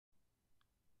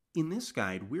In this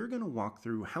guide, we're going to walk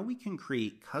through how we can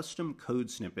create custom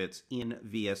code snippets in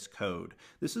VS Code.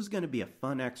 This is going to be a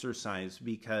fun exercise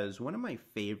because one of my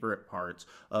favorite parts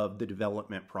of the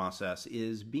development process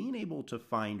is being able to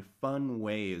find fun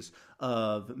ways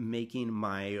of making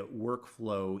my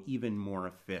workflow even more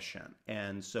efficient.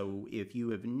 And so if you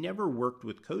have never worked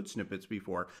with code snippets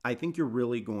before, I think you're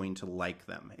really going to like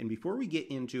them. And before we get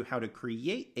into how to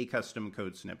create a custom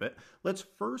code snippet, let's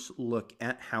first look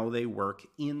at how they work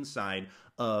inside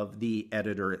of the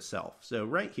editor itself. So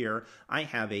right here, I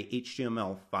have a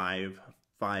HTML5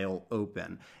 file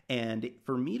open. And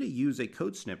for me to use a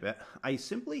code snippet, I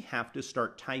simply have to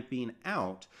start typing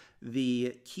out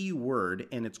the keyword,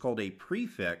 and it's called a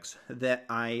prefix, that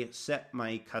I set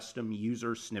my custom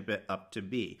user snippet up to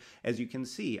be. As you can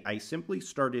see, I simply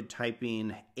started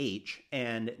typing H,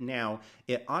 and now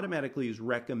it automatically is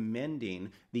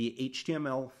recommending the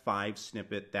HTML5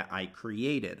 snippet that I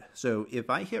created. So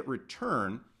if I hit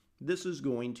return, this is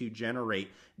going to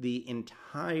generate the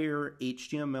entire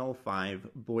HTML5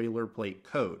 boilerplate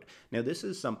code. Now, this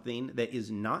is something that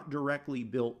is not directly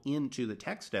built into the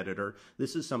text editor.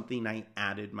 This is something I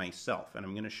added myself, and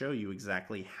I'm going to show you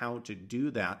exactly how to do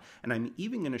that, and I'm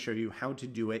even going to show you how to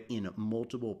do it in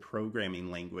multiple programming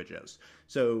languages.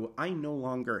 So I no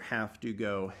longer have to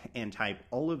go and type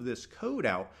all of this code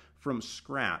out from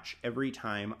scratch every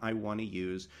time I want to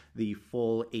use the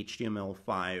full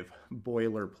HTML5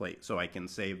 boilerplate. So I can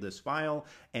save this file,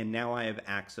 and now I have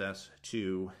access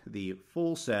to the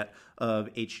full set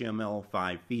of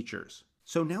HTML5 features.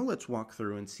 So now let's walk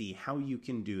through and see how you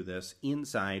can do this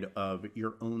inside of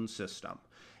your own system.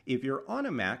 If you're on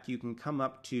a Mac, you can come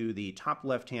up to the top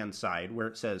left-hand side where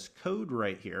it says Code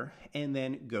right here, and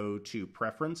then go to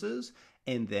Preferences,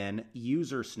 and then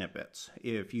User Snippets.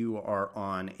 If you are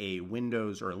on a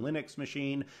Windows or a Linux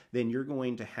machine, then you're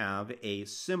going to have a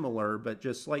similar but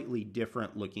just slightly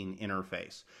different looking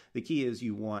interface. The key is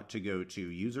you want to go to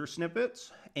User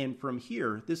Snippets, and from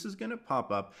here, this is going to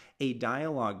pop up a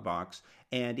dialog box,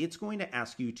 and it's going to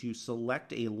ask you to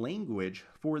select a language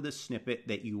for the snippet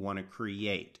that you want to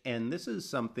create. And this is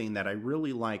something that I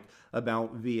really like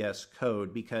about VS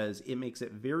Code because it makes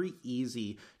it very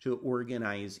easy to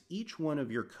organize each one of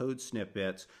your code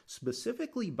snippets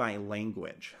specifically by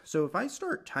language. So if I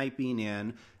start typing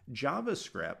in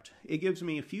JavaScript, it gives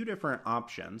me a few different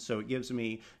options. So it gives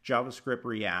me JavaScript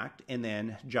React and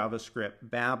then JavaScript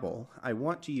Babel. I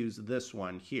want to use this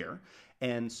one here.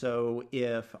 And so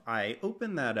if I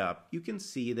open that up, you can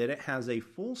see that it has a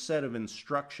full set of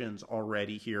instructions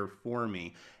already here for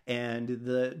me. And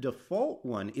the default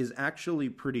one is actually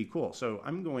pretty cool. So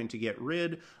I'm going to get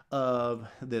rid of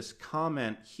this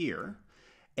comment here.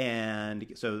 And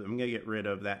so I'm going to get rid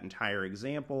of that entire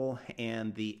example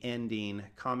and the ending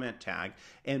comment tag.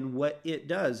 And what it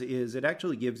does is it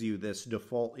actually gives you this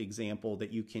default example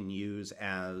that you can use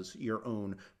as your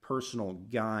own personal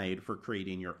guide for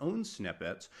creating your own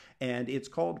snippets, and it's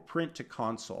called Print to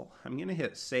Console. I'm going to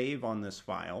hit save on this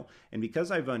file, and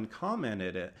because I've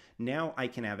uncommented it, now I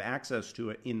can have access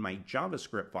to it in my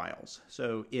JavaScript files.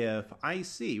 So if I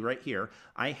see right here,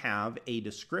 I have a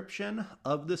description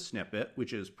of the snippet,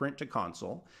 which is Print to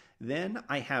Console. Then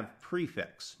I have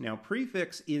prefix. Now,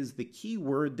 prefix is the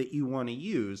keyword that you want to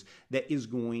use that is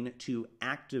going to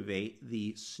activate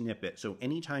the snippet. So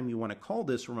anytime you want to call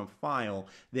this from a file,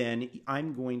 then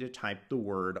I'm going to type the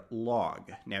word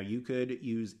log. Now, you could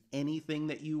use anything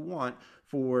that you want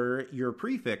for your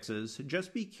prefixes.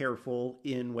 Just be careful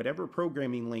in whatever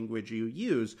programming language you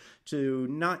use to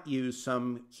not use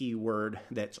some keyword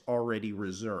that's already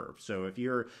reserved. So if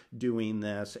you're doing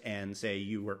this and say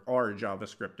you are a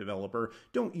JavaScript developer,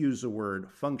 don't use the word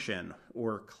function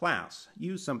or class.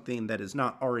 Use something that is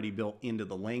not already built into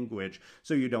the language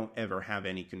so you don't ever have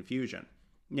any confusion.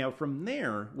 Now from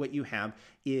there, what you have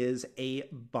is a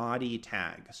body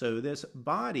tag. So this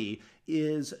body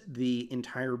is the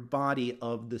entire body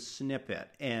of the snippet.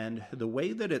 And the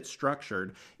way that it's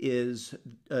structured is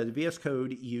VS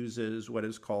Code uses what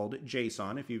is called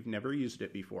Json. If you've never used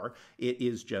it before, it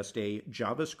is just a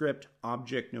JavaScript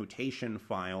object notation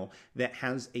file that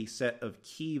has a set of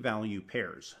key value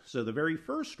pairs. So the very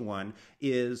first one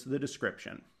is the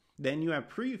description. Then you have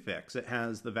prefix. It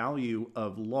has the value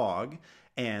of log,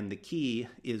 and the key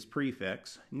is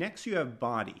prefix. Next, you have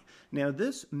body. Now,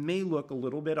 this may look a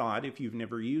little bit odd if you've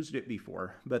never used it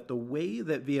before, but the way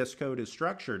that VS Code has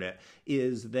structured it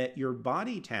is that your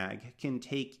body tag can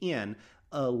take in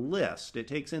a list. It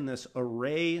takes in this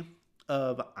array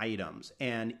of items,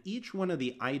 and each one of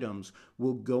the items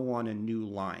will go on a new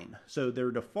line. So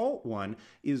their default one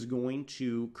is going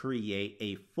to create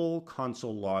a full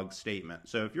console log statement.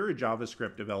 So if you're a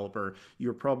JavaScript developer,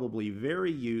 you're probably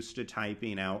very used to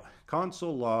typing out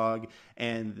console log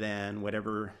and then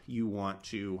whatever you want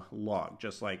to log,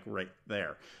 just like right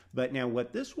there. But now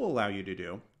what this will allow you to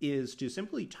do is to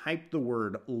simply type the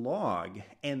word log,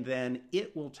 and then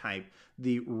it will type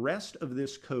the rest of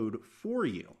this code for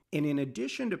you. And in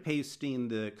addition to pasting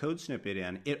the code snippet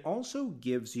in, it also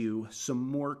gives you some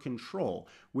more control,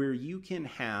 where you can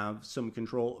have some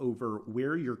control over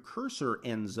where your cursor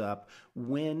ends up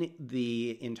when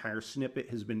the entire snippet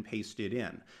has been pasted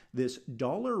in. This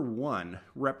 $1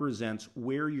 represents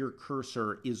where your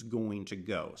cursor is going to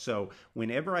go. So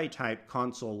whenever I type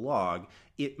console log,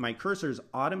 my cursor is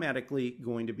automatically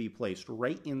going to be placed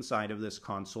right inside of this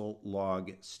console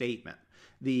log statement.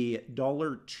 The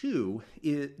 $2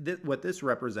 what this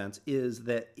represents is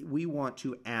that we want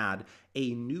to add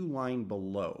a new line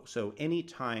below. So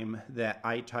anytime that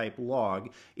I type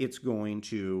log, it's going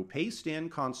to paste in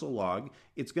console log.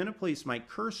 It's going to place my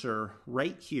cursor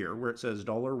right here where it says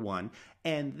 $1,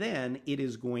 and then it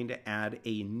is going to add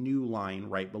a new line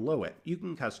right below it. You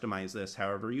can customize this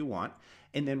however you want.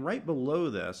 And then right below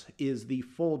this is the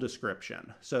full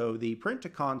description. So the print to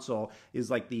console is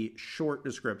like the short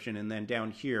description, and then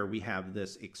down here we have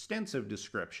this extensive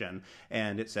description,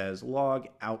 and it says log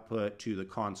output to the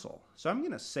console. So I'm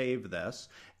going to save this,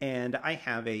 and I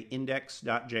have a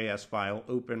index.js file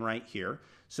open right here.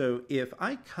 So if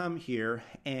I come here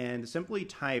and simply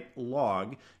type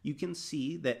log, you can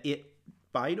see that it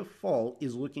by default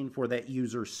is looking for that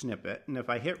user snippet. And if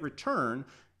I hit return,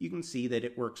 you can see that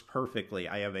it works perfectly.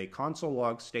 I have a console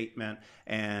log statement,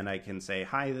 and I can say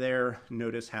hi there.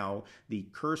 Notice how the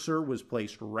cursor was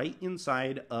placed right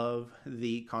inside of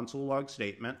the console log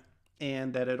statement,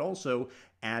 and that it also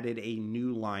added a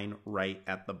new line right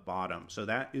at the bottom. So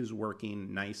that is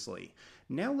working nicely.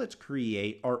 Now let's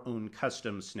create our own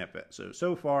custom snippet.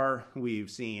 So far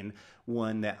we've seen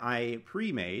one that I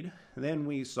pre-made, then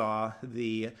we saw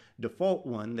the default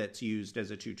one that's used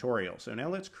as a tutorial. So now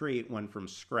let's create one from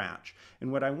scratch. And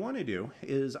what I want to do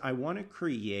is I want to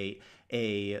create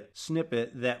a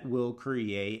snippet that will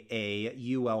create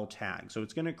a UL tag. So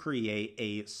it's going to create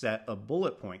a set of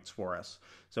bullet points for us.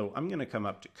 So I'm going to come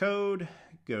up to code,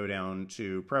 go down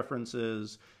to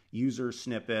preferences, user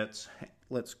snippets.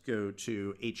 Let's go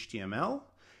to HTML,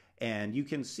 and you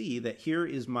can see that here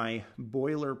is my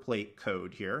boilerplate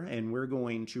code here, and we're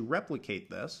going to replicate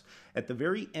this. At the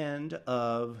very end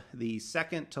of the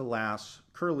second to last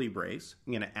curly brace,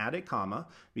 I'm going to add a comma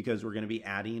because we're going to be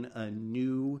adding a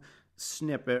new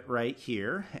snippet right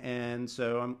here. And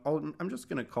so I'm just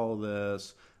going to call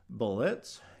this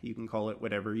bullets. You can call it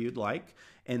whatever you'd like.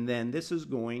 And then this is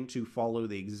going to follow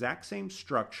the exact same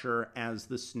structure as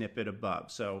the snippet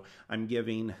above. So I'm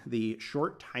giving the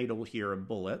short title here of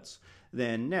bullets.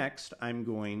 Then next, I'm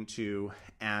going to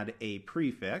add a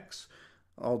prefix.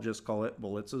 I'll just call it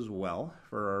bullets as well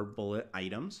for our bullet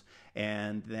items.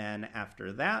 And then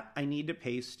after that, I need to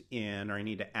paste in, or I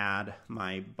need to add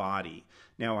my body.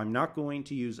 Now, I'm not going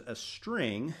to use a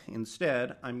string.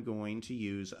 Instead, I'm going to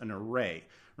use an array.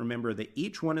 Remember that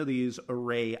each one of these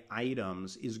array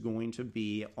items is going to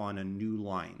be on a new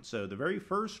line. So the very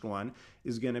first one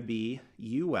is going to be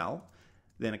UL,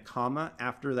 then a comma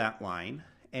after that line,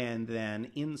 and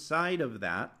then inside of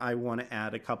that, I want to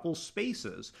add a couple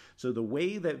spaces. So the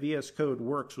way that VS Code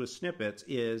works with snippets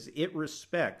is it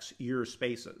respects your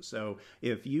spaces. So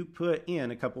if you put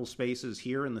in a couple spaces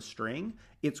here in the string,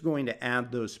 it's going to add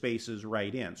those spaces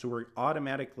right in. So we're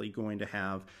automatically going to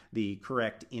have the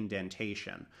correct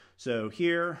indentation. So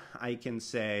here I can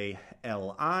say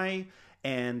LI,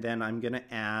 and then I'm going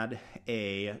to add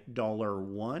a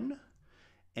 $1.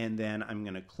 And then I'm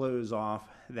going to close off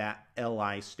that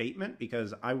LI statement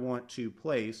because I want to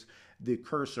place the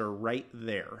cursor right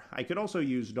there. I could also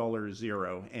use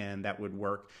 $0 and that would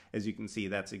work. As you can see,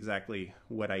 that's exactly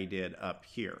what I did up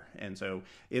here. And so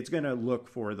it's going to look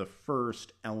for the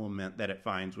first element that it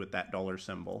finds with that $.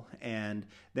 symbol. And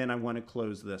then I want to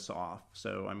close this off.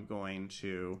 So I'm going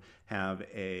to have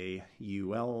a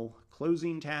UL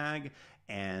closing tag.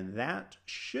 And that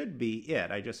should be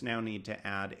it. I just now need to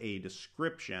add a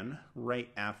description right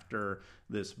after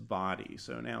this body.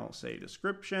 So now I'll say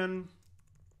description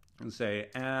and say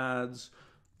adds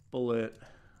bullet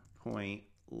point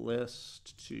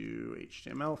list to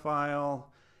HTML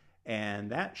file. And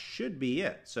that should be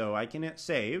it. So I can hit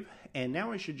save. And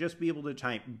now I should just be able to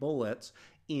type bullets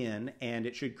in, and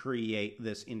it should create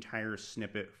this entire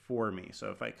snippet for me.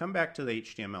 So if I come back to the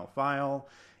HTML file,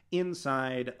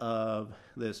 inside of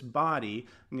this body,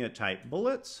 I'm going to type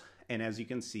bullets, and as you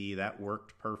can see, that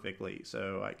worked perfectly.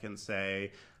 So I can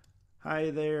say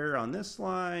hi there on this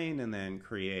line, and then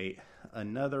create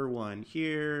another one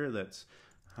here that's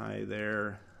hi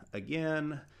there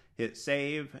again. Hit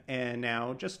save, and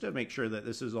now just to make sure that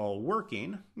this is all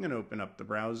working, I'm going to open up the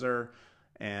browser,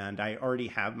 and I already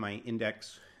have my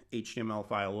index HTML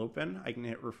file open. I can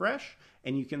hit refresh,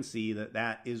 and you can see that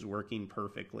that is working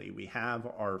perfectly. We have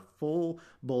our full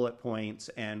bullet points,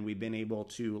 and we've been able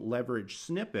to leverage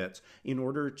snippets in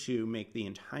order to make the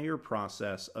entire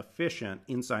process efficient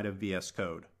inside of VS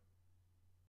Code.